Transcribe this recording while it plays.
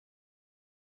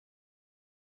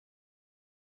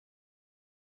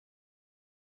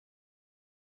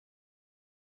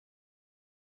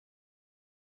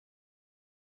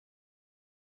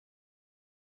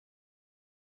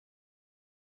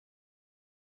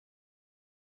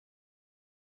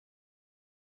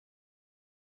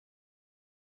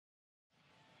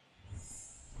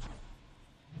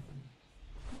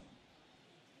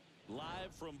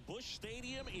from Busch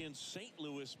Stadium in St.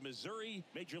 Louis, Missouri.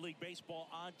 Major League Baseball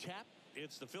on tap.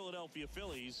 It's the Philadelphia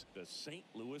Phillies, the St.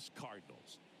 Louis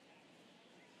Cardinals.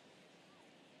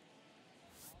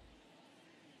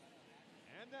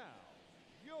 And now,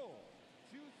 your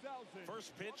 2000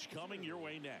 first pitch coming your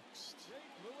way next. St.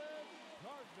 Louis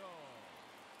Cardinals.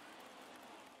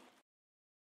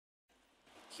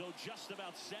 So just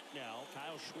about set now.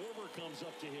 Kyle Schwarber comes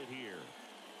up to hit here.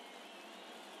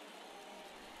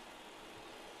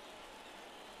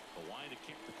 Kawhi to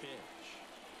kick the pitch.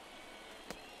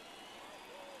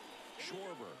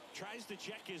 Schwarber tries to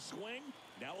check his swing.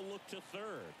 Now a look to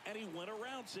third. And he went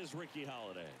around, says Ricky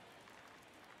Holiday.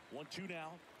 1-2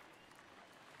 now.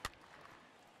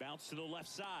 Bounce to the left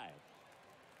side.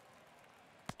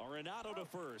 Arenado to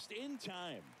first in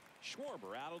time.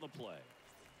 Schwarber out of the play.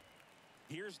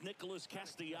 Here's Nicholas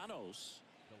Castellanos.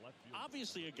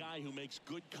 Obviously a guy who makes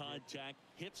good contact,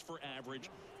 hits for average,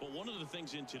 but one of the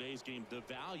things in today's game, the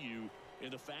value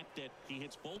in the fact that he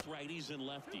hits both righties and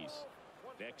lefties.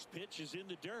 Next pitch is in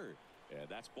the dirt, and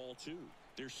that's ball 2.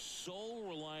 They're so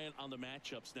reliant on the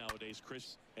matchups nowadays,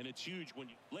 Chris, and it's huge when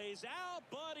you lays out,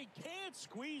 but he can't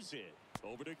squeeze it.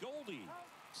 Over to Goldie.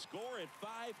 Score at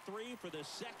 5-3 for the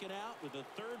second out with the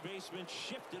third baseman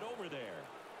shifted over there.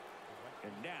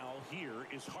 And now here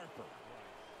is Harper.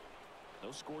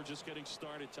 No score, just getting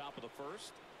started, top of the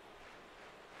first.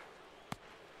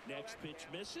 Next pitch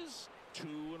misses.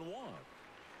 2-1.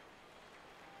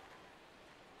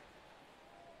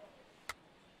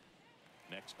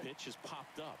 Next pitch is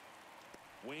popped up.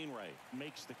 Wainwright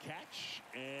makes the catch,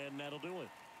 and that'll do it.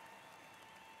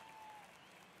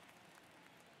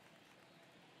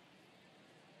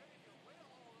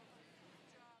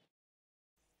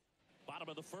 Bottom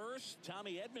of the first,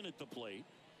 Tommy Edman at the plate.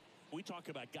 We talk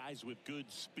about guys with good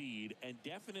speed, and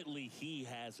definitely he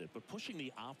has it. But pushing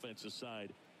the offense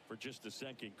aside for just a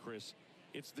second, Chris,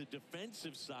 it's the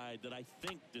defensive side that I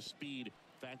think the speed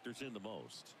factors in the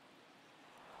most.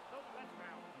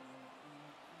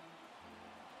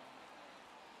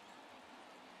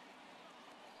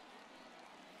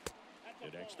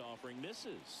 The next offering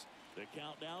misses. The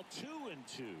count now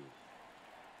 2-2.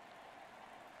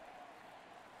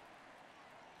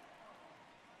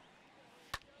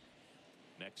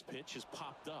 Next pitch is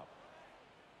popped up.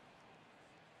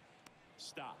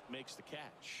 Stop, makes the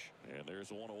catch, and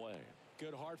there's one away.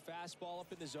 Good hard fastball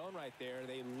up in the zone right there.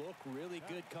 They look really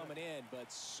good coming in,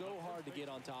 but so hard to get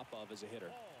on top of as a hitter.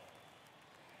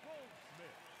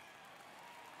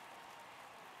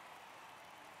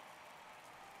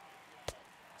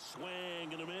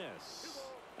 Swing and a miss.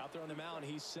 Out there on the mound,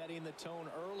 he's setting the tone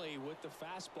early with the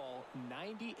fastball.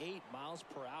 98 miles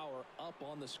per hour up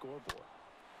on the scoreboard.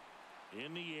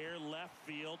 In the air, left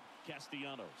field,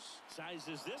 Castellanos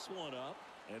sizes this one up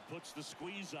and puts the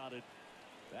squeeze on it.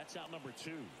 That's out number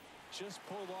 2. Just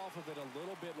pulled off of it a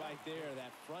little bit right there.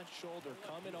 That front shoulder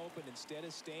coming open instead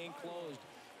of staying closed.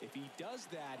 If he does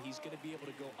that, he's going to be able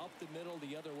to go up the middle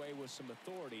the other way with some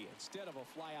authority instead of a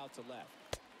fly out to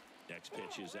left. Next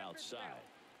pitch is outside.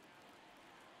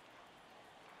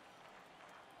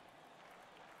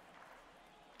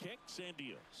 Kicks and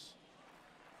deals.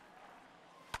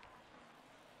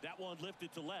 That one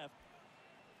lifted to left.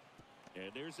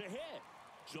 And there's a hit.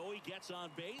 So he gets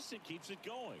on base and keeps it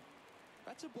going.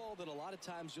 That's a ball that a lot of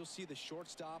times you'll see the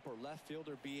shortstop or left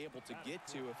fielder be able to get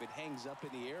to if it hangs up in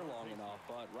the air long enough.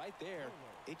 But right there,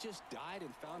 it just died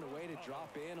and found a way to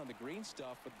drop in on the green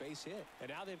stuff for the base hit. And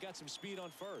now they've got some speed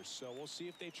on first, so we'll see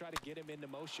if they try to get him into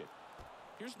motion.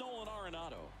 Here's Nolan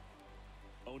Arenado.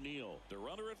 O'Neill, the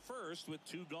runner at first with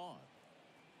 2 gone.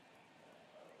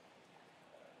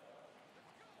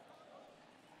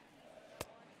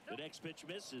 The next pitch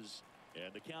misses,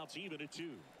 and the count's even at 2.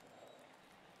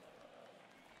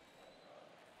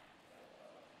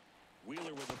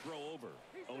 Wheeler with a throw over.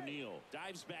 O'Neill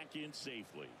dives back in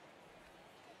safely.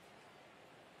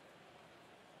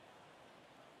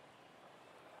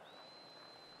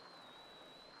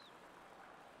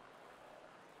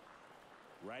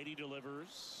 Righty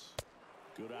delivers.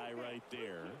 Good eye right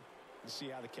there. You see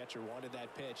how the catcher wanted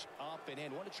that pitch up and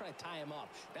in. Want to try to tie him up.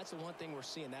 That's the one thing we're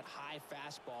seeing, that high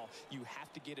fastball. You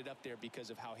have to get it up there because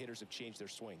of how hitters have changed their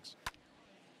swings.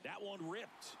 That one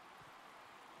ripped.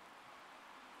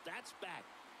 That's back.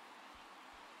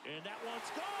 And that one's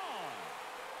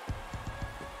gone.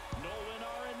 Nolan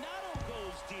Arenado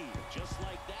goes deep. Just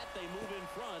like that, they move in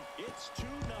front. It's 2-0.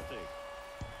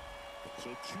 So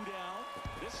 2 down.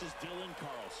 This is Dylan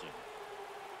Carlson.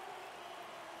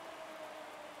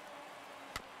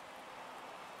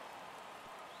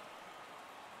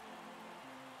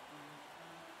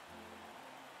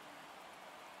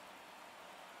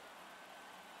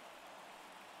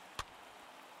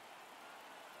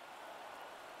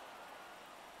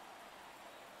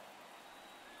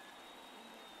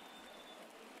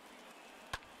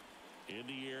 In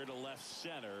the air to left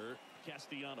center,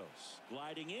 Castellanos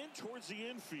gliding in towards the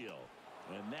infield.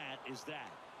 And that is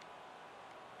that.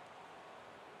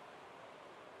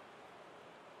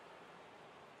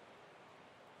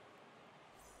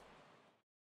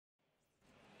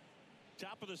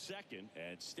 Top of the second,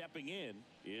 and stepping in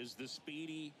is the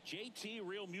speedy JT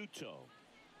Realmuto.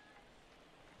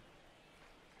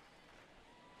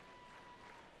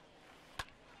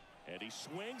 And he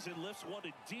swings and lifts one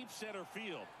to deep center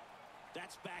field.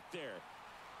 That's back there.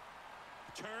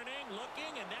 Turning,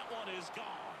 looking, and that one is gone.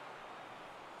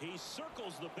 He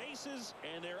circles the bases,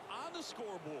 and they're on the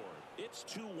scoreboard. It's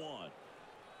 2-1.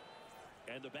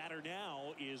 And the batter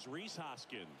now is Rhys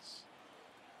Hoskins.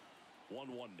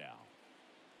 1-1 now.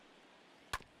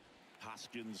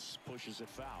 Hoskins pushes it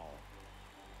foul.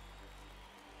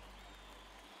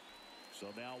 So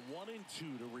now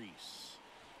 1-2 to Rhys.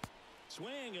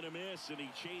 Swing and a miss, and he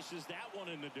chases that one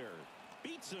in the dirt.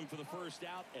 Beats him for the first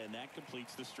out, and that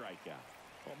completes the strikeout.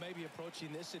 Well, maybe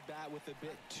approaching this at bat with a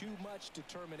bit too much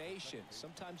determination.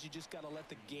 Sometimes you just got to let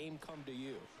the game come to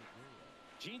you.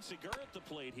 Gene Segura at the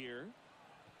plate here.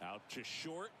 Out to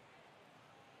short.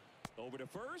 Over to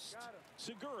first.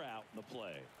 Segura out in the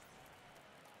play.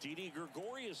 Didi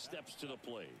Gregorius steps to the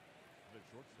plate. The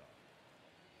shortstop,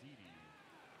 Didi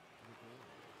Gregorius.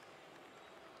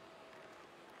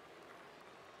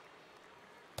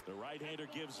 The right-hander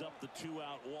gives up the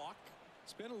 2-out walk.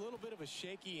 It's been a little bit of a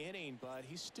shaky inning, but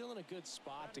he's still in a good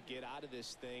spot to get out of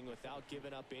this thing without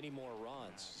giving up any more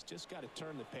runs. He's just got to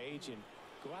turn the page and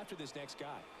go after this next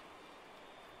guy.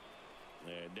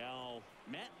 And now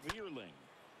Matt Vierling.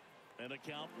 And a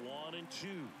count 1-2.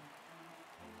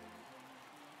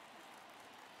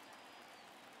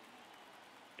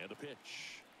 And the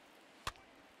pitch.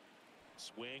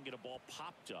 Swing and a ball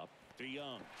popped up to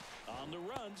Young. On the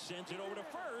run, sent it over to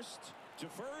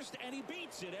first. And he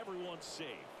beats it. Everyone's safe.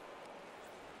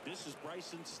 This is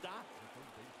Bryson Stott.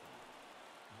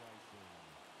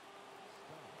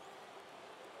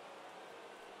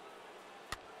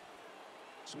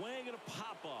 Swing and a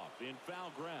pop-up in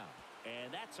foul ground.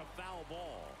 And that's a foul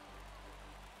ball.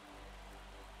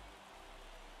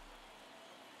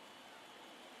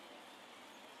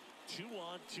 Two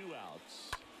on, 2 outs.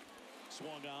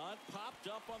 Swung on, popped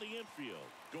up on the infield.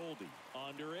 Goldie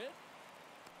under it.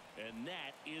 And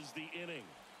that is the inning.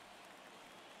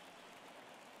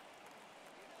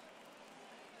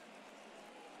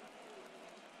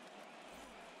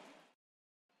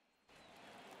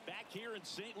 Back here in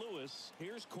St. Louis,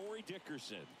 here's Corey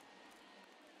Dickerson.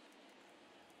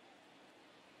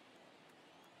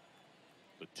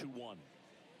 The 2-1.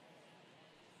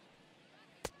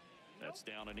 That's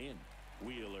down and in.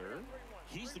 Wheeler,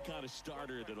 he's the kind of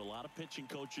starter that a lot of pitching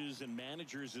coaches and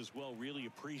managers as well really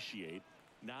appreciate.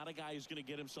 Not a guy who's going to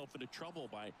get himself into trouble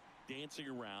by dancing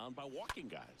around, by walking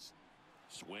guys.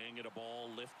 Swing at a ball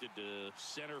lifted to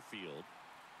center field.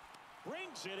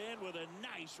 Brings it in with a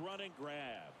nice running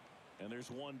grab. And there's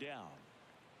one down.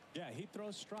 Yeah, he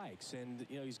throws strikes, and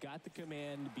he's got the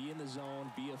command to be in the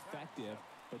zone, be effective,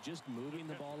 but just moving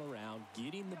the ball around,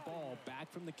 getting the ball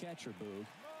back from the catcher booth,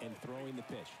 and throwing the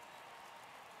pitch.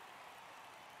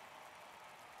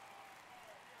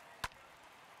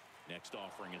 Next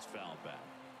offering is fouled back.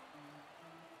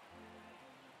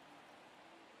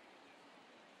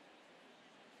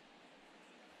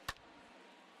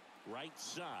 Right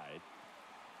side.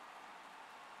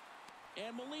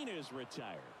 And Molina is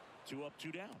retired. 2 up,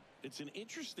 2 down. It's an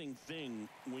interesting thing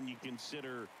when you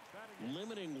consider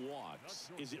limiting walks.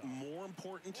 Is it more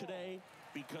important today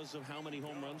because of how many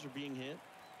home runs are being hit?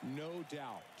 No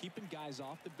doubt. Keeping guys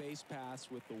off the base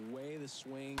paths with the way the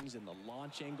swings and the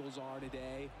launch angles are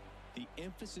today, the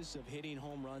emphasis of hitting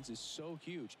home runs is so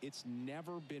huge. It's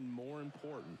never been more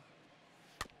important.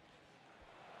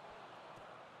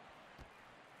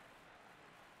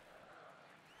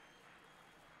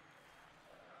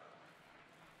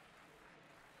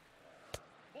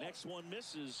 Next one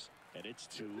misses, and it's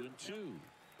 2-2.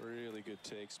 Really good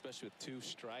take, especially with 2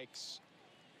 strikes.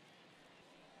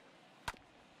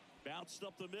 Bounced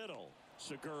up the middle.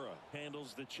 Segura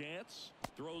handles the chance,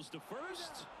 throws to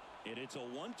first, and it's a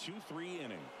 1-2-3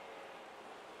 inning.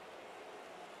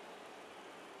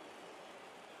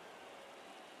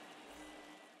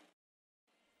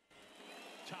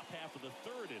 Top half of the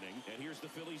 3rd inning, and here's the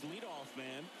Phillies leadoff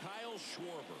man, Kyle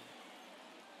Schwarber.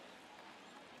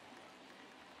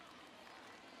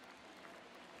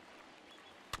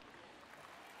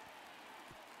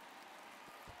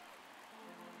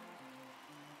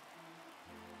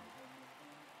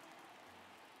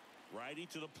 Righty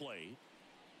to the plate.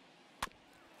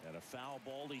 And a foul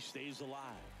ball. He stays alive.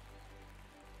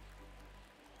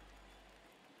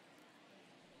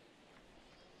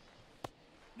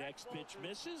 Next pitch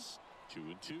misses. 2-2.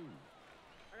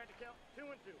 I got to count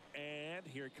 2-2. And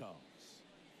here it comes.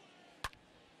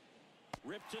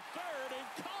 Ripped to third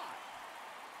and caught.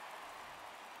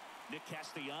 Nick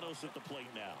Castellanos at the plate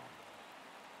now.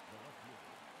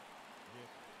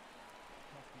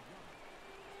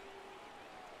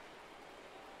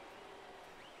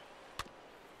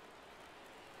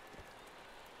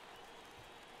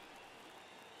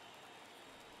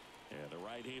 And the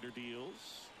right-hander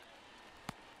deals.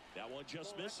 That one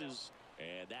just misses,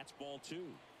 and that's ball 2.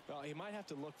 Well, he might have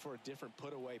to look for a different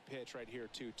put-away pitch right here,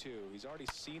 2-2. He's already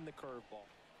seen the curveball.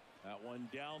 That one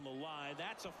down the line.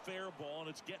 That's a fair ball, and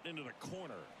it's getting into the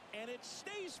corner. And it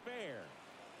stays fair.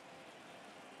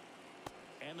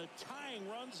 And the tying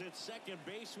runs at second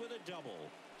base with a double.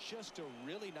 Just a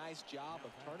really nice job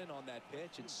of turning on that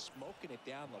pitch and smoking it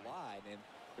down the line. And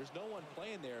there's no one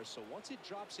playing there, so once it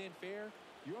drops in fair,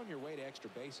 you're on your way to extra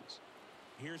bases.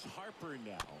 Here's Harper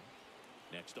now.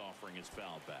 Next offering is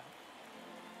fouled back.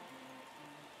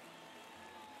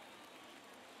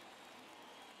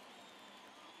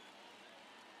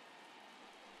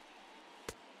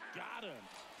 Got him.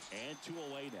 And 2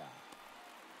 away now.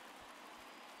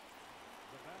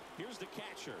 Here's the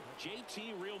catcher,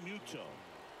 JT Realmuto.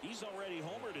 He's already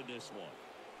homered in this one.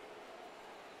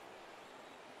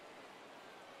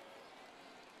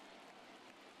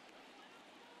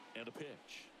 And a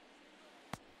pitch.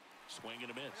 Swing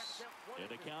and a miss.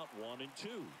 And a count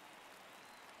 1-2.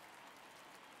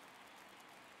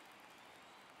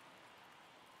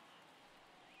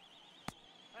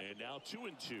 And now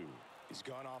 2-2. He's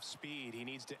gone off speed. He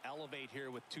needs to elevate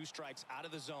here with 2 strikes out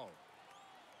of the zone.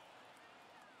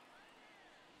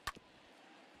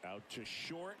 Out to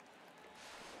short.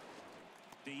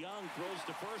 DeYoung throws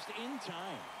to first in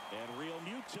time. And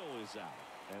Realmuto is out.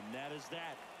 And that is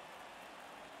that.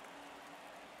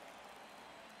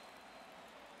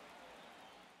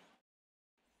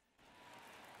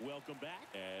 Welcome back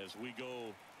as we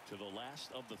go to the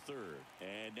last of the third.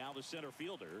 And now the center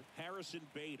fielder, Harrison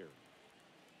Bader.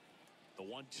 The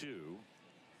 1-2.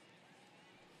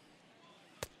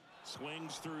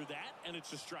 Swings through that, and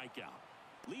it's a strikeout.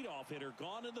 Leadoff hitter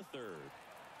gone in the third.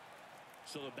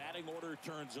 So the batting order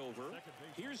turns over.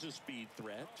 Here's a speed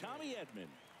threat, Tommy Edman.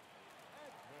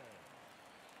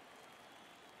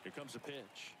 Here comes a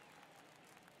pitch.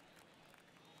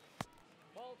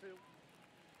 Ball 2.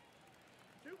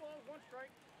 2 balls, 1 strike.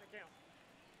 The count.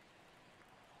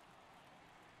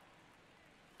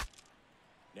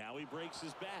 Now he breaks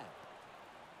his bat.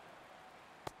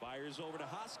 Fires over to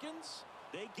Hoskins.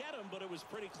 They get him, but it was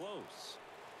pretty close.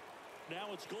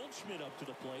 Now it's Goldschmidt up to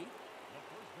the plate.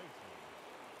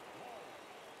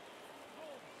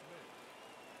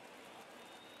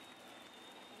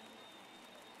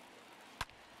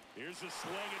 Here's a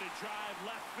swing and a drive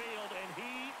left field, and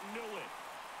he knew it.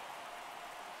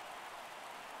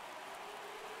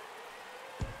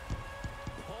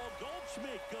 Paul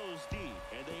Goldschmidt goes deep,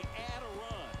 and they add a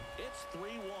run. It's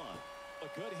 3-1. A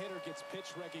good hitter gets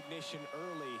pitch recognition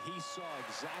early. He saw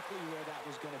exactly where that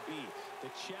was going to be.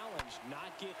 The challenge,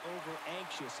 not get over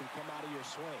anxious and come out of your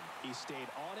swing. He stayed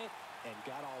on it and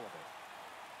got all of it.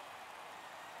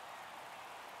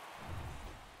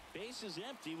 Base is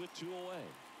empty with 2 away.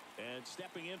 And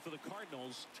stepping in for the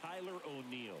Cardinals, Tyler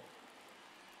O'Neill.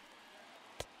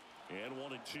 And 1-2. 1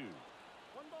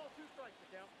 ball, 2 strikes.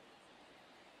 The count.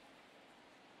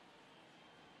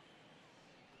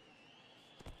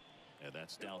 And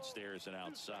that's downstairs and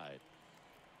outside.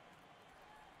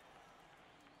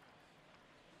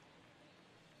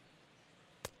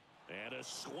 And a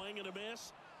swing and a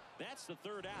miss. That's the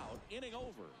 3rd out. Inning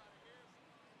over.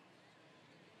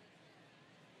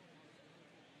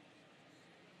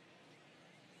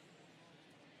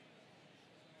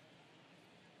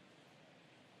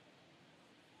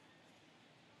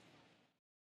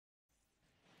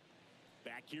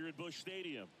 Back here at Busch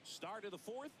Stadium. Start of the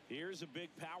 4th. Here's a big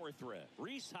power threat.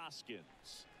 Rhys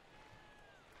Hoskins.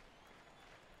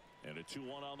 And a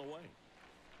 2-1 on the way.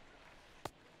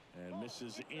 And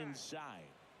misses inside.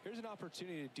 Here's an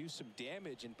opportunity to do some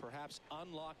damage and perhaps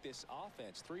unlock this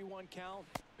offense. 3-1 count.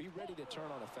 Be ready to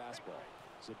turn on a fastball.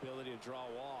 His ability to draw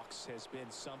walks has been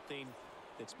something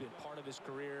that's been part of his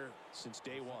career since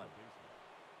day 1.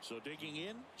 So digging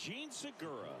in, Gene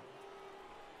Segura.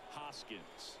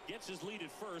 Hoskins gets his lead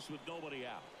at first with nobody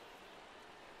out.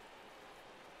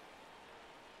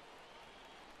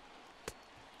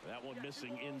 That one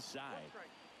missing inside.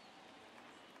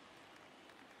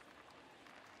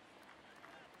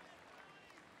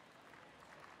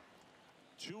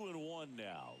 2-1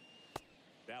 now.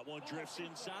 That one drifts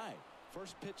inside.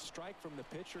 First pitch strike from the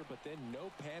pitcher, but then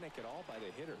no panic at all by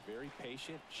the hitter. Very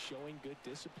patient, showing good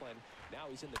discipline. Now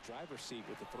he's in the driver's seat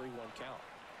with the 3-1 count.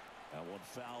 That one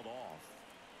fouled off.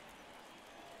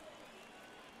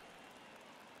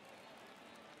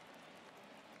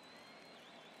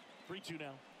 Three-two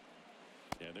now.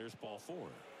 And there's ball 4.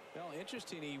 Well,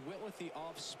 interesting. He went with the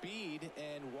off speed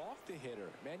and walked the hitter.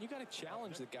 Man, you got to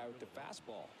challenge the guy with the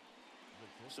fastball.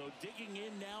 So digging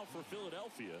in now for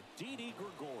Philadelphia, Didi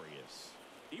Gregorius.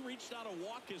 He reached out to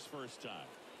walk his first time.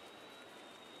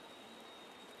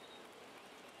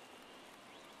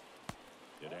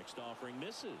 The next offering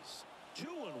misses. 2-1.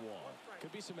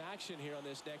 Could be some action here on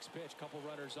this next pitch. Couple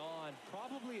runners on.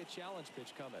 Probably a challenge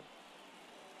pitch coming.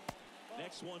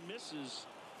 Next one misses.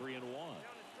 3-1.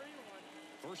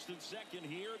 First and second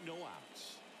here, no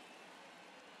outs.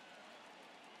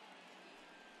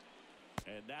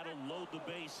 And that'll load the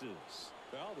bases.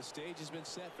 Well, the stage has been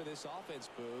set for this offense,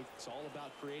 Boog. It's all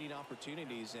about creating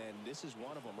opportunities, and this is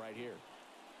one of them right here.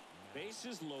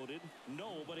 Bases loaded,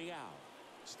 nobody out.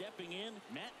 Stepping in,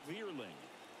 Matt Vierling.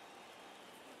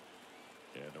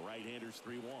 And the right-hander's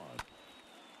 3-1.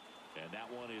 And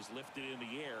that one is lifted in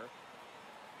the air.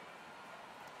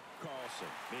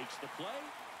 Carlson makes the play.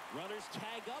 Runners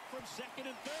tag up from second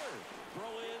and third. Throw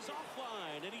is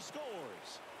offline, and he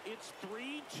scores. It's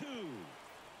 3-2.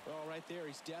 Well, right there,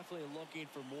 he's definitely looking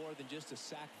for more than just a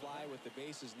sac fly with the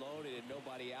bases loaded and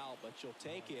nobody out, but you'll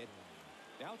take it.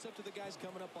 Now it's up to the guys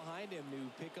coming up behind him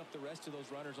to pick up the rest of those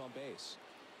runners on base.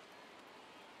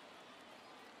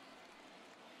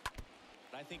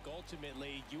 I think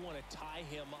ultimately you want to tie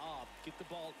him up, get the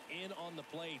ball in on the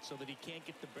plate so that he can't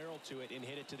get the barrel to it and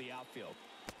hit it to the outfield.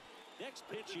 Next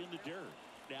pitch in the dirt.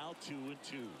 Now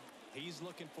 2-2. He's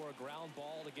looking for a ground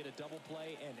ball to get a double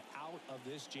play and out of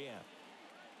this jam.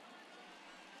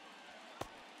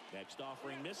 Next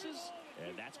offering misses,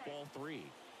 and that's ball 3.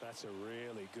 That's a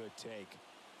really good take.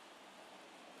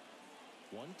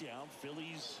 One down,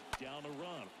 Phillies down a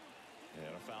run.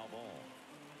 And a foul ball.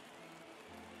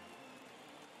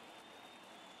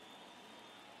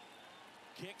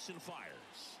 Kicks and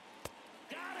fires.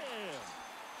 Got him!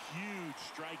 Huge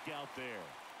strikeout there.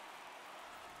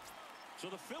 So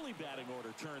the Philly batting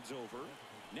order turns over.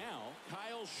 Now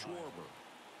Kyle Schwarber.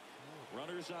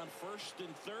 Runners on first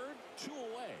and third, 2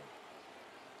 away.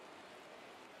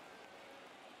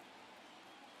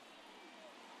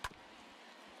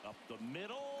 Up the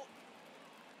middle.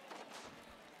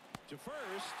 To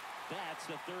first. That's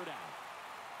the third out.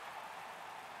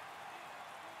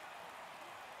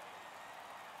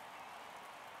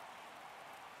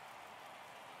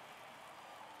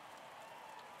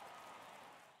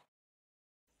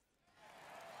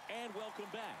 And welcome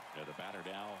back. And the batter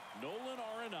now, Nolan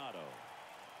Arenado.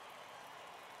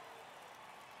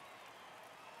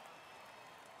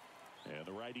 And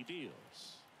the righty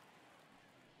deals.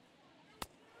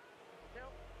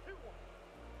 Count 2-1.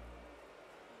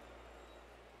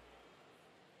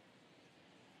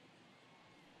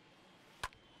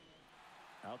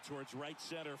 Out towards right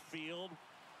center field.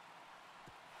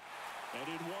 And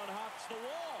in one hops the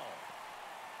wall.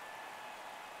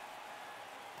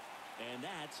 And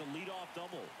that's a leadoff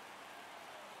double.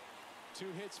 2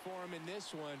 hits for him in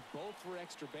this one, both for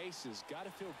extra bases. Got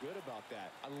to feel good about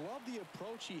that. I love the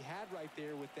approach he had right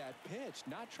there with that pitch.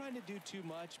 Not trying to do too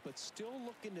much, but still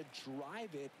looking to drive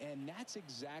it, and that's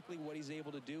exactly what he's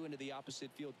able to do into the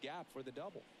opposite field gap for the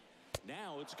double.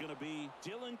 Now it's going to be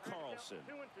Dylan Carlson.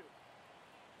 2-2.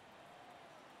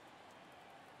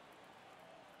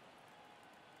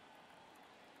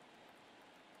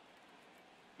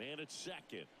 Man at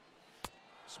second.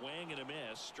 Swing and a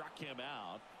miss. Struck him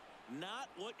out. Not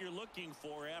what you're looking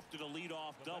for after the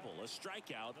leadoff double. A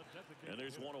strikeout, and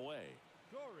there's one away.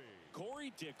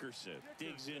 Corey Dickerson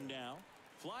digs in now.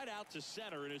 Flied out to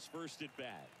center in his first at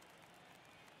bat.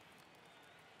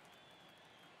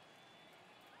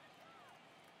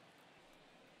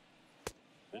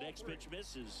 The next pitch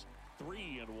misses.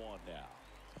 3-1 now.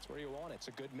 That's where you want it. It's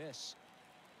a good miss.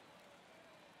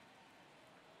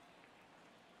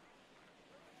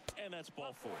 And that's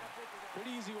ball 4.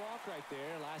 Pretty easy walk right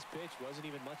there. Last pitch wasn't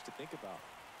even much to think about.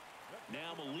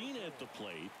 Now Molina at the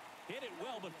plate. Hit it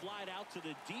well, but flied out to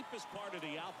the deepest part of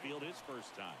the outfield his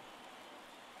first time.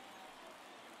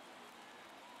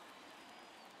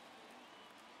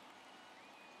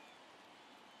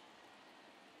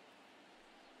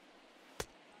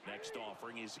 Next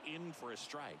offering is in for a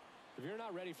strike. If you're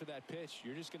not ready for that pitch,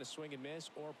 you're just going to swing and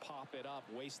miss or pop it up,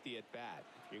 waste the at-bat.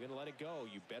 If you're going to let it go,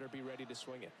 you better be ready to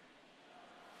swing it.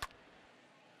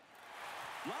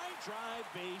 Line drive,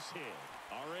 base hit.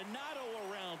 Arenado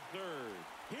around third.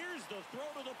 Here's the throw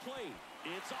to the plate.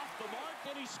 It's off the mark,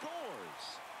 and he scores.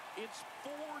 It's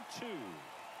 4-2.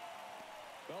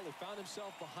 Well, he found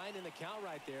himself behind in the count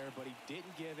right there, but he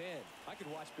didn't give in. I could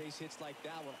watch base hits like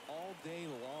that one all day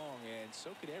long, and so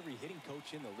could every hitting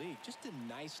coach in the league. Just a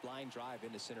nice line drive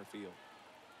into center field.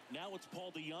 Now it's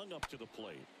Paul DeYoung up to the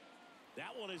plate.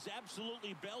 That one is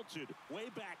absolutely belted way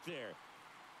back there.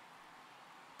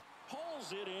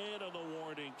 Pulls it in on the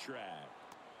warning track.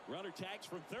 Runner tags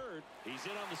from third. He's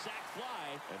in on the sac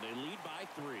fly, and they lead by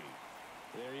 3.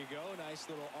 There you go. Nice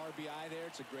little RBI there.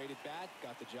 It's a great at bat.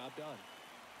 Got the job done.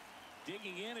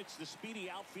 Digging in, it's the speedy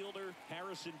outfielder,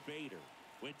 Harrison Bader.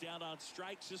 Went down on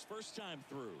strikes his first time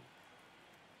through.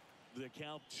 The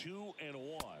count 2-1.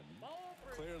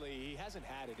 Clearly, he hasn't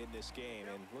had it in this game,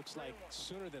 and looks like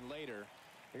sooner than later,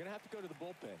 they're going to have to go to the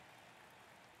bullpen.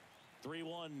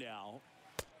 3-1 now.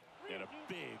 And a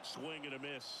big swing and a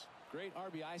miss. Great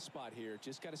RBI spot here.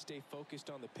 Just got to stay focused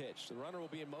on the pitch. The runner will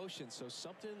be in motion, so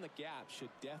something in the gap should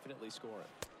definitely score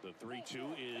it. The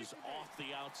 3-2 is off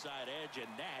the outside edge, and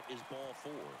that is ball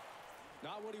 4.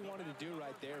 Not what he wanted to do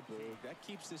right there, Boog. That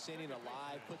keeps this inning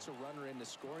alive, puts a runner in the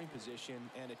scoring position,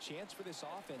 and a chance for this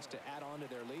offense to add on to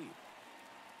their lead.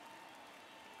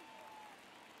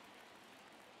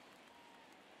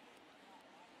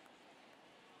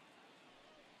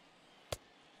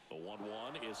 The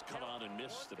 1-1 is cut on and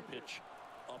missed to the pitch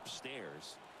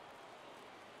upstairs.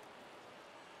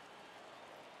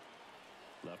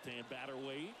 Left-hand batter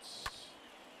waits.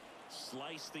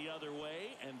 Slice the other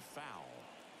way and foul.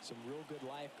 Some real good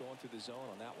life going through the zone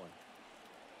on that one.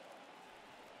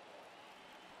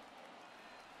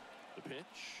 The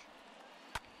pitch.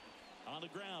 On the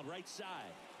ground, right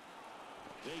side.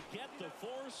 They get the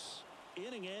force.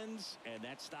 Inning ends, and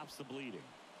that stops the bleeding.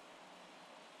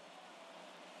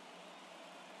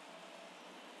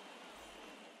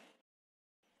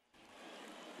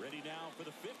 Ready now for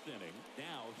the 5th inning.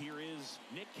 Now here is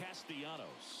Nick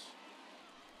Castellanos.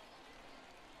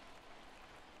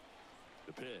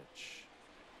 The pitch.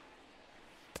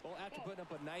 Well, after putting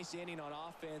up a nice inning on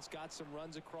offense, got some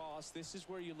runs across, this is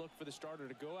where you look for the starter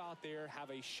to go out there, have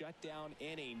a shutdown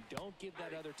inning. Don't give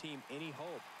that other team any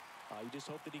hope. You just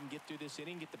hope that he can get through this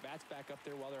inning, get the bats back up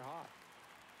there while they're hot.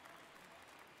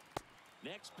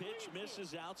 Next pitch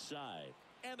misses outside,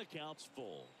 and the count's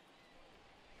full.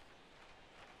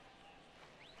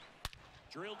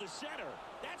 Drilled to center.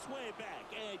 That's way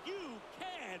back, and you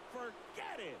can't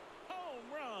forget it. Home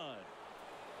run.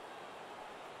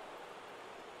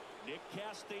 Nick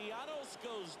Castellanos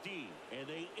goes deep, and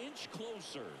they inch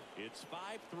closer. It's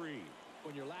 5-3.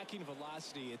 When you're lacking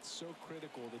velocity, it's so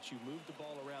critical that you move the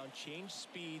ball around, change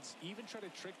speeds, even try to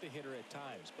trick the hitter at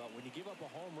times. But when you give up a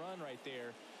home run right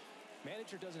there,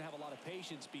 manager doesn't have a lot of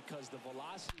patience because the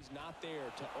velocity is not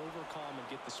there to overcome and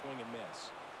get the swing and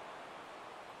miss.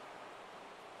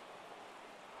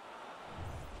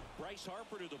 Bryce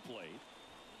Harper to the plate.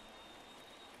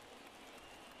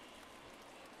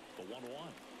 The 1-1.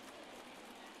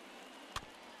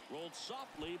 Rolled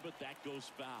softly, but that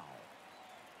goes foul.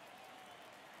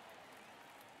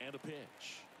 And a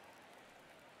pitch.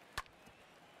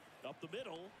 Up the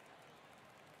middle.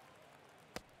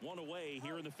 One away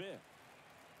here in the 5th.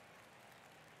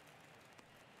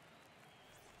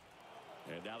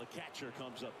 And now the catcher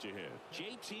comes up to hit.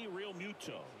 JT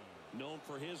Realmuto, known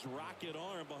for his rocket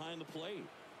arm behind the plate.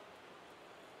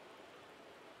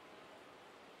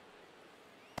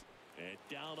 And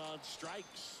down on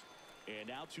strikes. And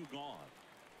now 2 gone.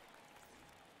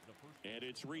 And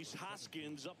it's Rhys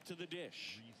Hoskins up to the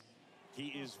dish. He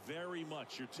is very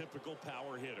much your typical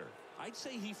power hitter. I'd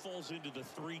say he falls into the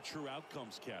 3 true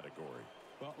outcomes category.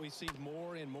 Well, we've seen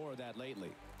more and more of that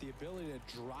lately. The ability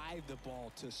to drive the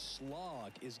ball, to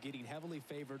slug, is getting heavily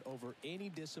favored over any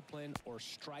discipline or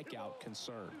strikeout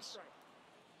concerns.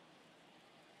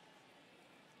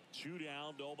 2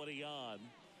 down, nobody on.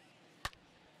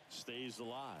 Stays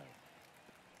alive.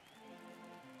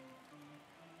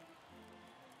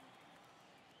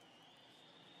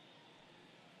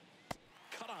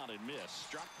 Cut on and miss.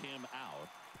 Struck him out.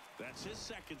 That's his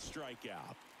 2nd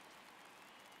strikeout.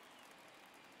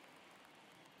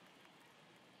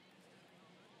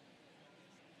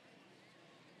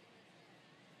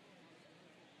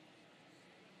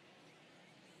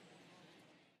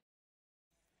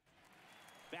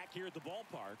 Back here at the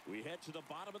ballpark, we head to the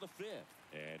bottom of the 5th.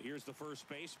 And here's the first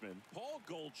baseman, Paul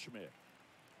Goldschmidt.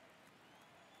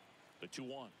 The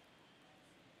 2-1.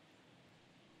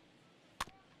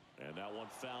 And that one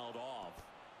fouled off.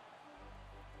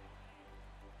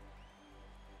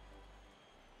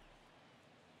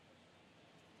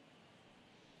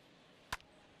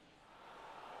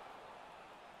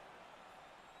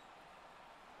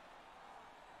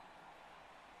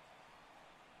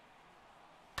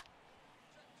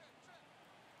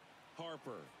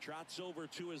 Harper trots over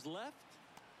to his left.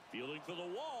 Fielding for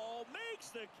the wall. Makes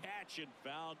the catch in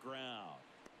foul ground.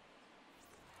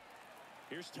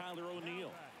 Here's Tyler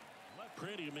O'Neill.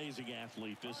 Pretty amazing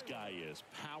athlete this guy is.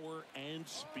 Power and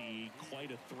speed.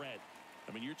 Quite a threat.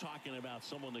 I mean, you're talking about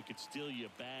someone that could steal you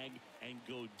a bag and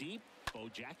go deep. Bo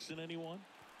Jackson, anyone?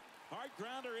 Hard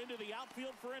grounder into the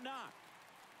outfield for a knock.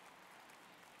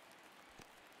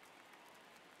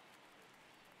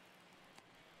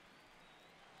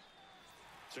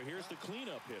 So here's the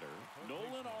cleanup hitter,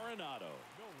 Nolan Arenado.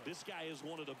 This guy is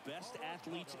one of the best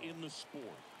athletes in the sport.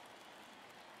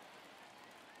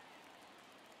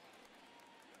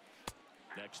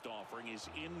 Next offering is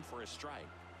in for a strike.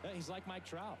 He's like Mike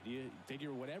Trout. You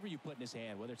figure whatever you put in his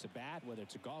hand, whether it's a bat, whether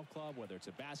it's a golf club, whether it's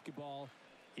a basketball,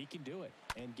 he can do it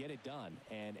and get it done.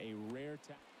 And a rare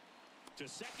to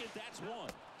second, that's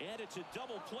one. And it's a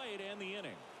double play to end the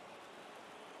inning.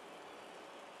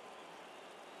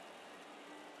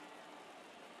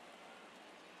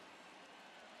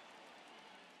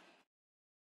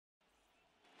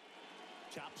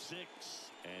 Top six,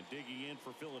 and digging in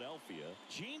for Philadelphia,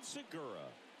 Gene Segura.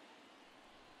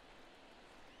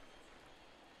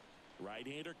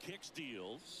 Right-hander kicks,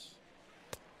 deals.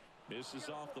 Misses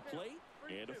off the plate,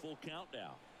 and a full count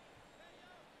now.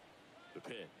 The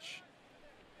pitch.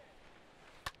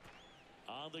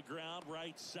 On the ground,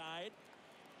 right side.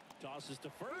 Tosses to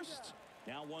first.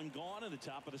 Now one gone in the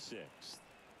top of the sixth.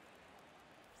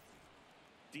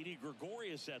 Didi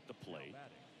Gregorius at the plate.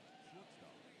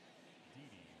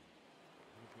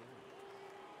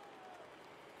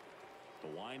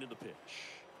 The wind of the pitch.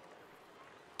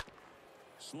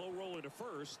 Slow roller to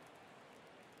first.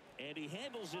 And he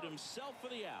handles it himself for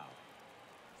the out.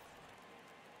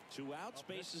 2 outs,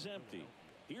 base is empty.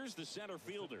 Here's the center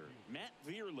fielder, Matt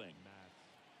Vierling.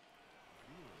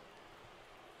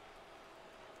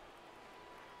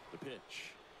 The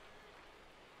pitch.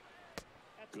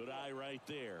 Good eye right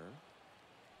there.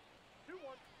 2-1.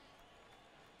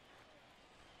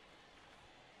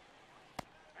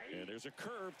 And there's a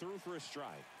curve through for a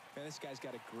strike. Man, this guy's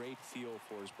got a great feel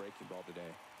for his breaking ball today.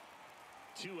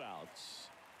 2 outs.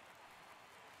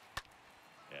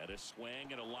 And a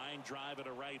swing and a line drive at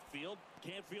a right field.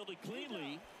 Can't field it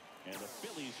cleanly. And the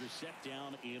Phillies are set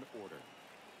down in order.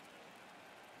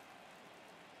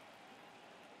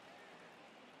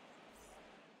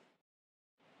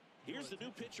 Here's the new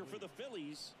pitcher for the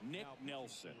Phillies, Nick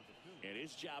Nelson. And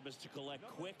his job is to collect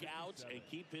quick outs and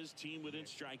keep his team within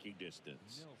striking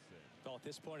distance. Well, at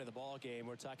this point of the ball game,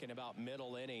 we're talking about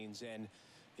middle innings, and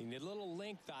you need a little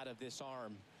length out of this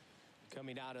arm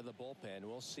coming out of the bullpen.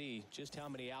 We'll see just how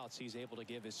many outs he's able to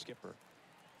give his skipper.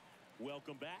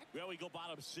 Welcome back. Well, we go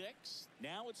bottom 6.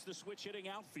 Now it's the switch hitting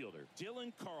outfielder,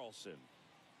 Dylan Carlson.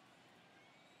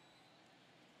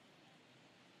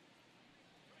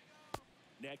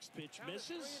 Next pitch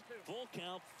misses. Full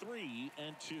count, 3-2.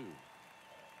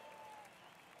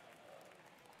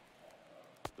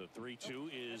 The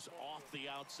 3-2 is off the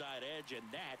outside edge, and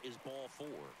that is ball 4.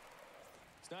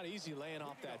 It's not easy laying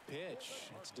off that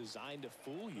pitch. It's designed to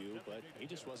fool you, but he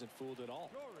just wasn't fooled at all.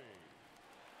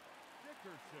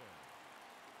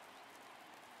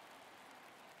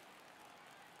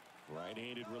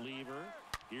 Right-handed reliever.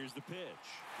 Here's the pitch.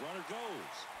 Runner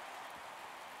goes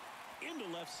into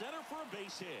left center for a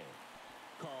base hit.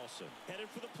 Carlson headed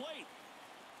for the plate.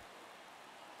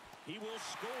 He will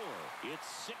score. It's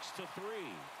 6-3.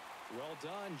 Well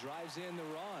done. Drives in the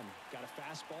run. Got a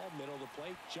fastball, middle of the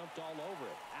plate, jumped all over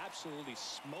it. Absolutely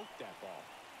smoked that ball.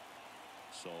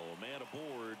 So man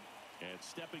aboard, and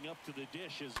stepping up to the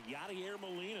dish is Yadier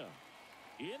Molina.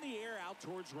 In the air out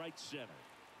towards right center.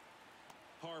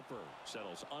 Harper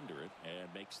settles under it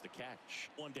and makes the catch.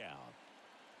 1 down.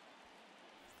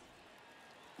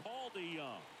 Paul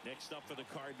DeYoung next up for the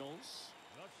Cardinals.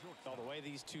 Well, the way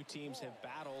these two teams have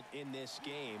battled in this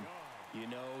game, you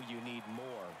know you need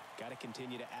more. Got to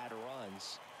continue to add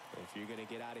runs if you're going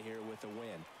to get out of here with a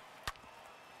win.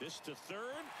 This to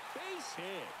third. Base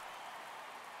hit.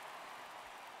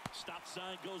 Stop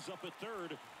sign goes up at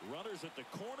third. Runners at the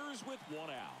corners with 1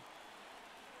 out.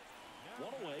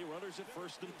 1 away. Runners at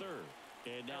first and third.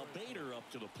 And now Bader up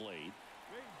to the plate.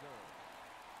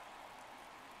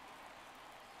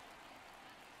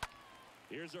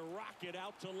 Here's a rocket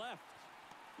out to left.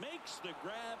 Makes the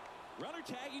grab. Runner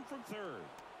tagging from third.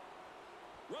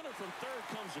 Runner from third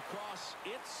comes across.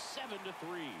 It's 7-3.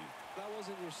 That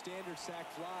wasn't your standard sac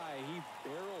fly. He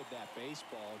barreled that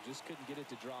baseball. Just couldn't get it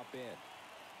to drop in.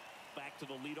 Back to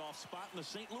the leadoff spot in the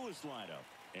St. Louis lineup.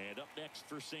 And up next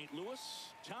for St. Louis,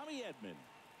 Tommy Edman.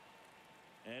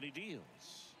 And he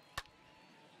deals.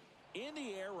 In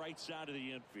the air, right side of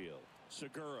the infield.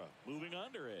 Segura moving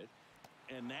under it,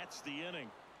 and that's the inning.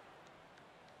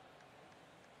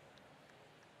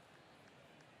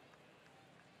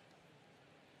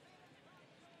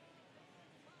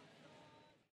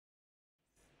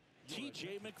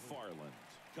 TJ McFarland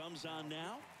comes on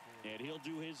now, and he'll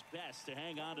do his best to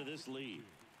hang on to this lead.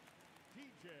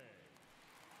 TJ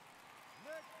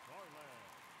McFarland.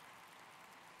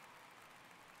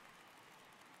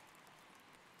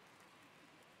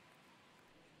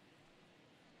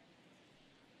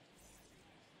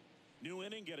 New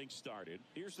inning getting started.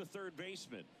 Here's the third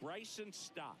baseman, Bryson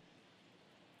Stott.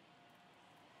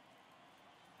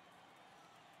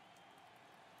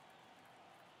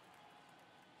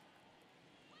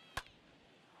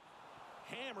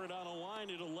 Hammered on a line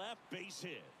to the left, base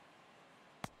hit.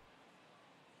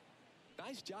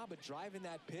 Nice job of driving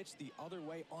that pitch the other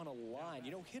way on a line.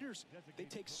 You know, hitters, they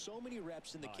take so many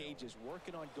reps in the cages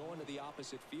working on going to the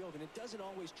opposite field, and it doesn't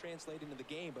always translate into the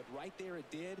game, but right there it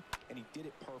did, and he did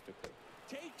it perfectly.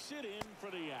 Takes it in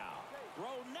for the out.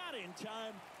 Throw not in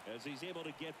time as he's able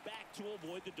to get back to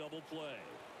avoid the double play.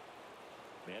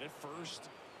 Man at first,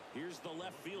 here's the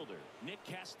left fielder, Nick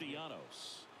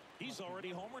Castellanos. He's already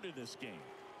homered in this game.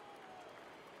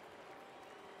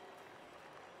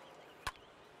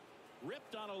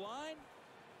 Ripped on a line.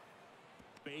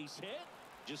 Base hit.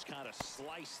 Just kind of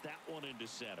sliced that one into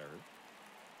center.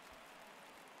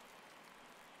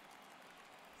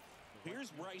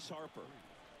 Here's Bryce Harper.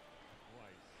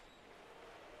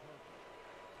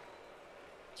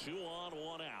 2 on,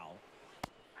 1 out.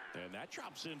 And that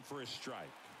drops in for a strike.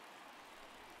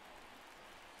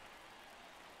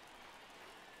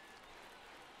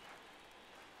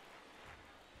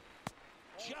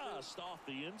 Just off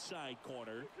the inside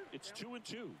corner. It's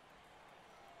 2-2.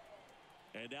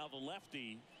 And now the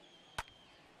lefty.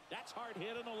 That's hard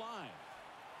hit on the line.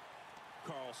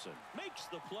 Carlson makes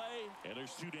the play, and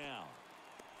there's 2 down.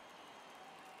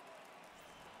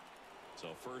 So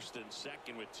first and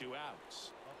second with 2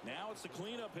 outs. Now it's the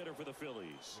cleanup hitter for the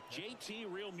Phillies, JT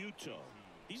Realmuto.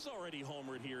 He's already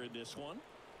homered here in this one.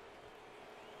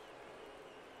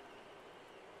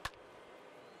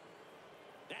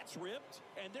 That's ripped,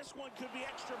 and this one could be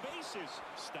extra bases.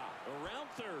 Stop around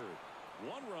third.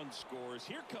 1 run scores.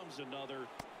 Here comes another.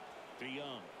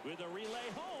 DeYoung with a relay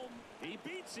home. He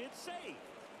beats it safe,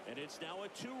 and it's now a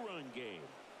 2-run game.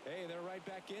 Hey, they're right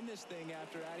back in this thing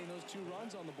after adding those 2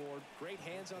 runs on the board. Great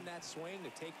hands on that swing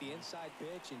to take the inside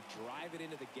pitch and drive it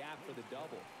into the gap for the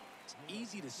double. It's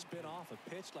easy to spin off a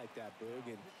pitch like that, Boog,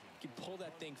 and you can pull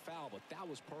that thing foul, but that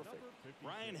was perfect.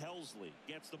 Ryan Helsley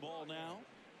gets the ball now.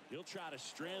 He'll try to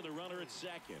strand the runner at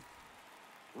second.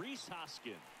 Rhys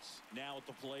Hoskins now at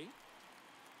the plate.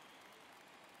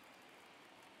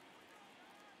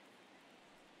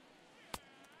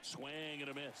 Swing and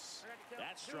a miss.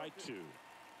 That's strike 2.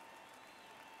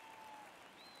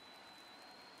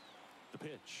 The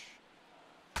pitch.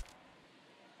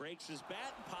 Breaks his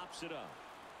bat and pops it up.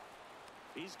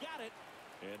 He's got it.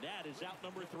 And that is out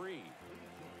number 3.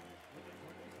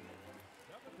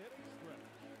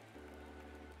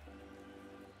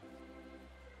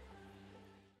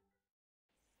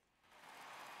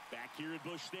 Back here at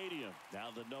Busch Stadium. Now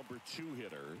the number 2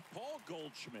 hitter, Paul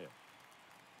Goldschmidt.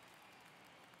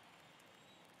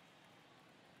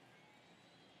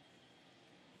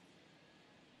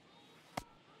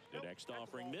 The next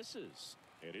offering misses,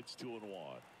 and it's 2-1.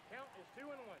 Count is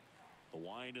 2-1. The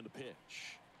wind and the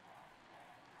pitch.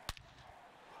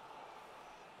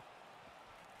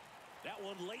 That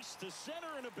one laced to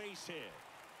center and a base hit.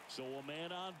 So a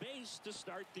man on base to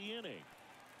start the inning.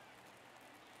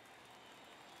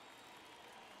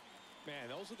 Man,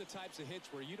 those are the types of hits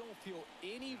where you don't feel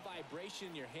any vibration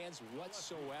in your hands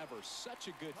whatsoever. Such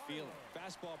a good feeling.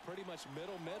 Fastball pretty much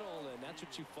middle, and that's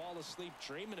what you fall asleep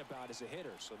dreaming about as a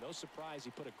hitter. So no surprise he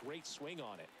put a great swing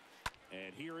on it.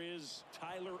 And here is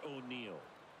Tyler O'Neill.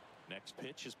 Next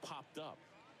pitch has popped up.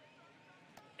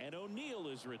 And O'Neill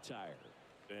is retired.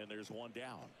 And there's 1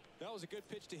 down. That was a good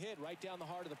pitch to hit right down the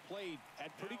heart of the plate.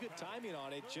 Had pretty good timing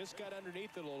on it. Just got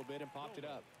underneath it a little bit and popped it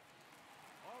up.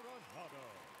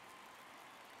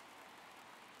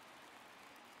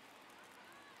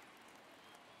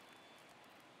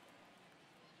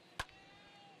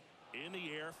 In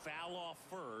the air, foul off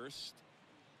first.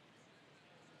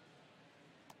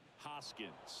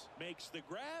 Hoskins makes the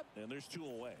grab, and there's 2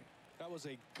 away. That was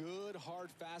a good hard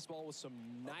fastball with some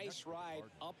nice ride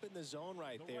up in the zone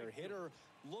right there. Hitter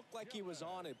looked like he was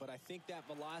on it, but I think that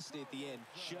velocity at the end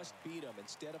just beat him.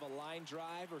 Instead of a line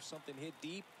drive or something hit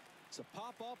deep, it's a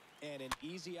pop-up and an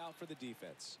easy out for the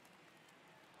defense.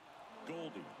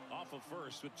 Goldie off of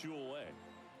first with 2 away.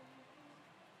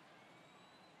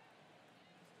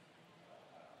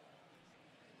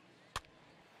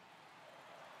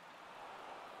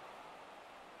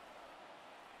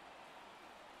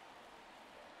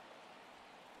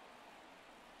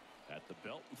 The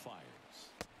belt and fires.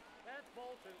 That's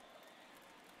Bolton.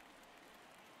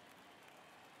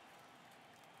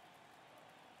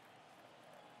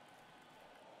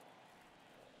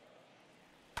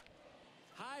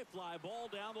 High fly ball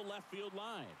down the left field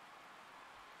line.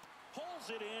 Pulls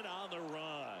it in on the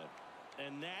run.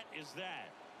 And that is that.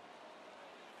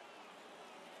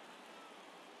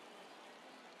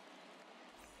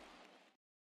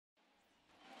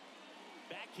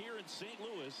 Back here in St.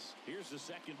 Louis, here's the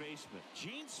second baseman,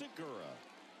 Gene Segura.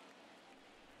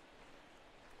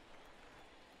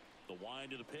 The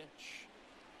wind to the pitch.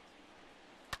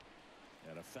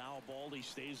 And a foul ball, he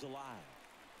stays alive.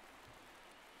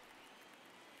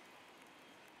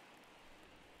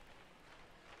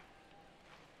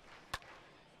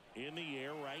 In the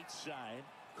air, right side.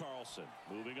 Carlson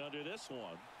moving under this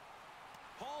one.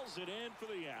 Hauls it in for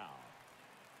the out.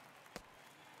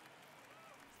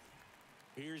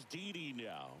 Here's Didi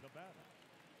now. The batter,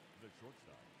 the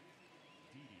shortstop,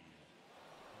 Didi.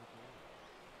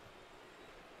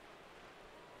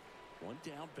 One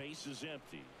down, base is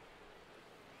empty.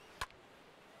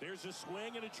 There's a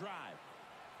swing and a drive.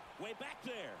 Way back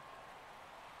there.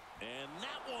 And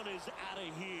that one is out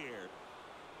of here.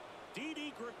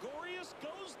 Didi Gregorius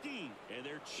goes deep, and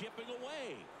they're chipping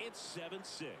away. It's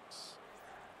 7-6.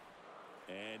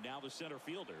 And now the center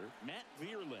fielder, Matt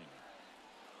Vierling.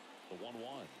 The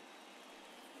 1-1.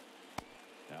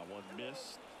 That one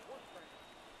missed.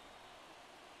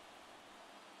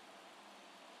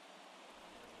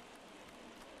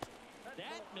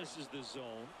 That misses the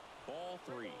zone. Ball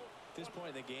 3. At this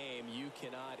point in the game, you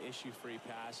cannot issue free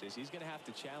passes. He's going to have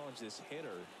to challenge this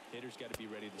hitter. Hitter's got to be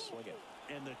ready to swing it.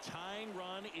 And the tying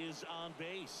run is on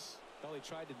base. Well, he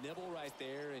tried to nibble right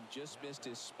there and just missed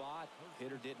his spot.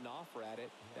 Hitter didn't offer at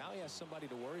it. Now he has somebody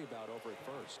to worry about over at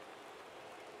first.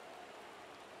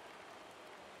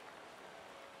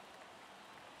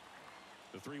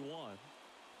 The 3-1.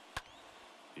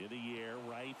 In the air,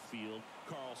 right field.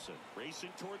 Carlson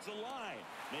racing towards the line.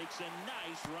 Makes a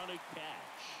nice running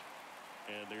catch.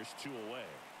 And there's 2 away.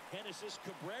 Genesis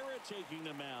Cabrera taking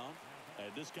the mound. And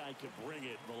this guy can bring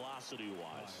it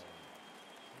velocity-wise.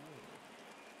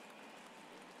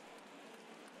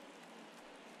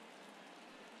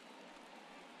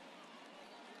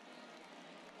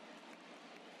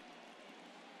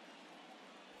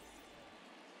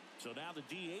 So now the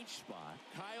DH spot,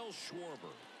 Kyle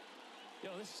Schwarber. You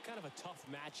know, this is kind of a tough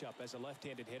matchup as a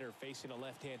left-handed hitter facing a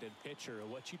left-handed pitcher.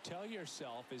 What you tell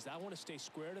yourself is, I want to stay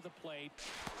square to the plate,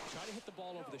 try to hit the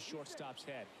ball over the shortstop's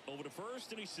head. Over to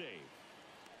first, and he saved.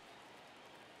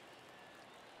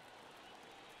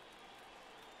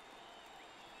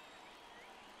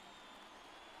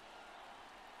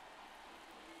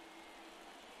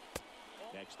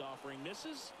 Next offering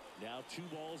misses. Now 2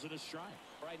 balls and a strike.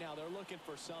 Right now they're looking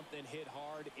for something hit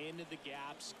hard into the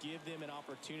gaps, give them an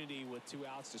opportunity with 2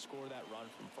 outs to score that run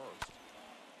from first.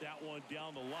 That one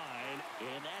down the line,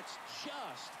 and that's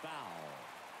just foul.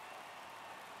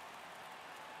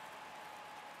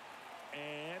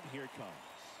 And here it comes.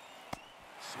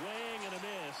 Swing and a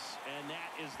miss, and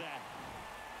that is that.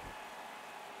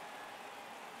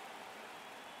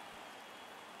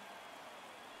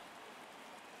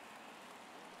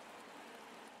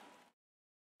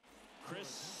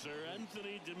 Sir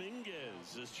Anthony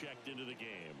Dominguez is checked into the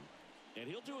game, and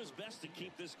he'll do his best to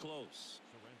keep this close.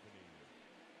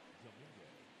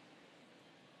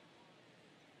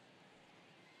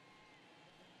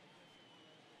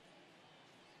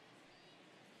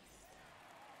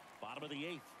 Bottom of the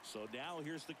 8th. So now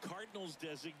here's the Cardinals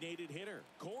designated hitter,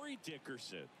 Corey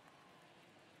Dickerson.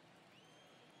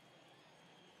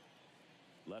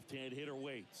 Left-hand hitter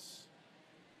waits.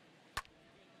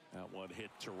 That one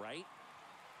hit to right.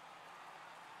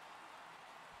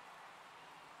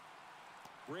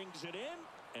 Brings it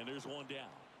in, and there's one down.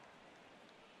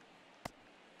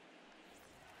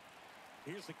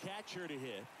 Here's the catcher to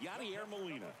hit, Yadier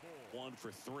Molina. 1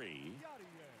 for 3.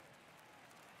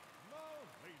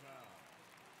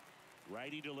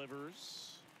 Righty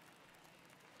delivers.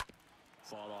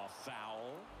 Fought off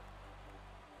foul.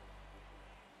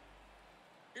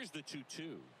 Here's the 2-2.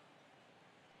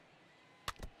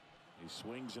 He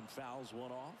swings and fouls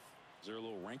one off. Is there a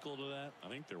little wrinkle to that? I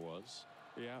think there was.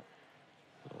 Yeah.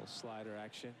 A little slider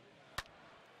action.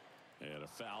 And a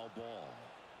foul ball.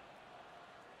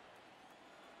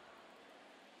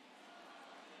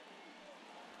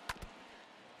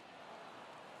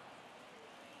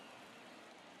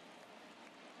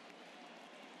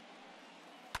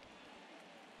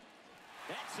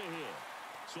 That's a hit.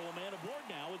 So a man aboard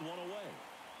now with 1 away.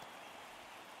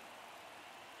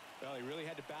 Well, he he really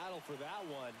had to battle for that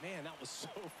one. Man, that was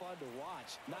so fun to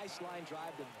watch. Nice line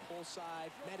drive to the pull side,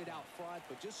 met it out front,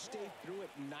 but just stayed through it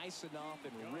nice enough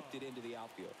and ripped it into the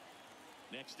outfield.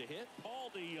 Next to hit, Paul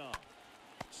DeYoung.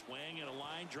 Swing and a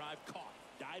line drive caught.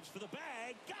 Dives for the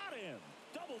bag. Got him.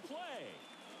 Double play.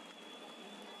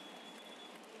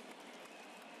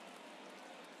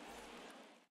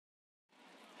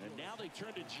 And now they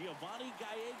turn to Giovanni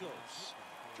Gallegos,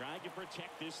 trying to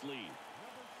protect this lead.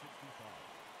 Number 65.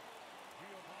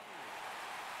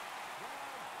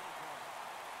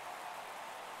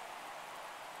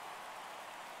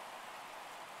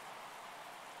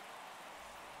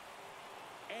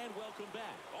 And welcome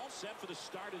back. All set for the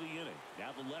start of the inning. Now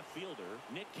the left fielder,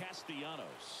 Nick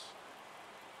Castellanos.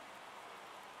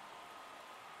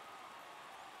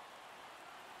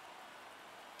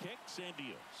 Kicks and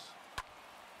deals.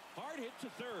 Hard hit to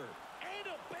third.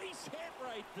 And a base hit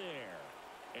right there.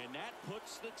 And that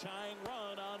puts the tying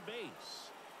run on base.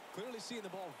 Clearly seeing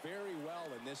the ball very well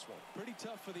in this one. Pretty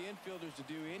tough for the infielders to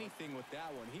do anything with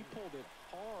that one. He pulled it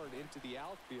hard into the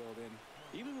outfield, and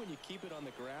even when you keep it on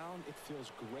the ground, it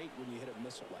feels great when you hit a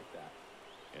missile like that.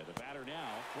 And the batter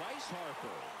now, Bryce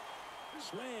Harper.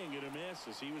 Swing and a miss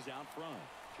as he was out front.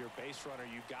 If you're a base runner,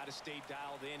 you've got to stay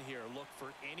dialed in here. Look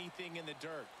for anything in the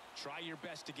dirt. Try your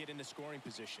best to get into scoring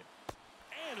position.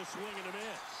 And a swing and a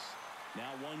miss.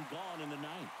 Now one gone in the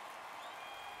ninth.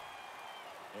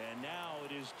 And now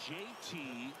it is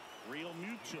JT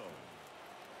Realmuto.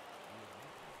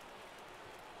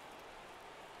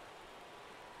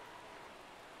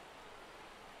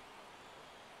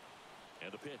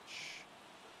 And the pitch.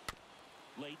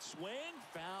 Late swing,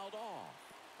 fouled off.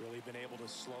 Really been able to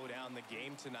slow down the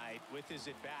game tonight with his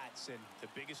at-bats, and the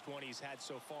biggest one he's had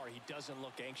so far, he doesn't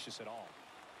look anxious at all.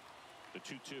 The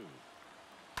 2-2.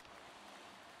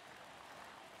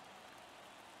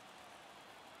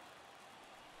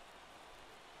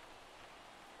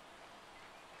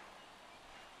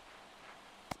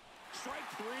 Strike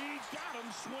three, got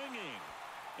him swinging.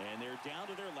 And they're down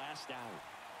to their last out.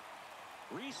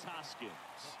 Rhys Hoskins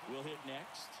will hit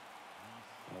next.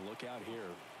 Well, look out here.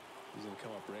 He's going to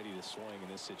come up ready to swing in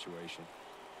this situation.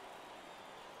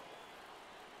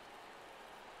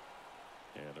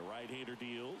 And the right-hander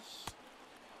deals.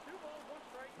 2 balls, 1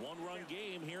 strike. One-run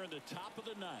game here in the top of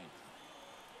the ninth.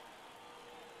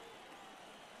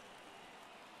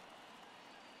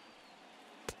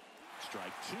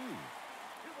 Strike 2. 2 balls,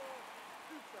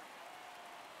 2 strikes.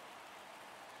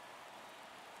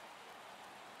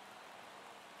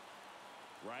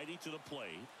 Righty to the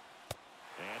plate.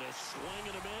 And a swing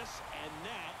and a miss, and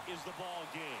that is the ball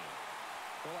game.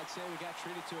 Well, I'd say we got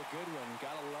treated to a good one.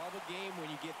 Gotta love a game when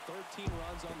you get 13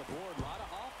 runs on the board. A lot of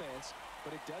offense,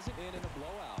 but it doesn't end in a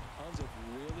blowout. Tons of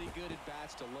really good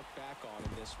at-bats to look back on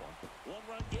in this one.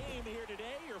 One-run game here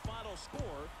today. Your final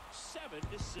score,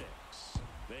 7-6.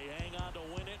 They hang on to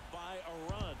win it by a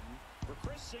run. For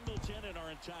Chris Singleton and our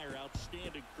entire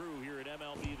outstanding crew here at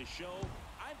MLB The Show,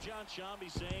 I'm John Shambi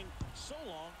saying so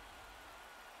long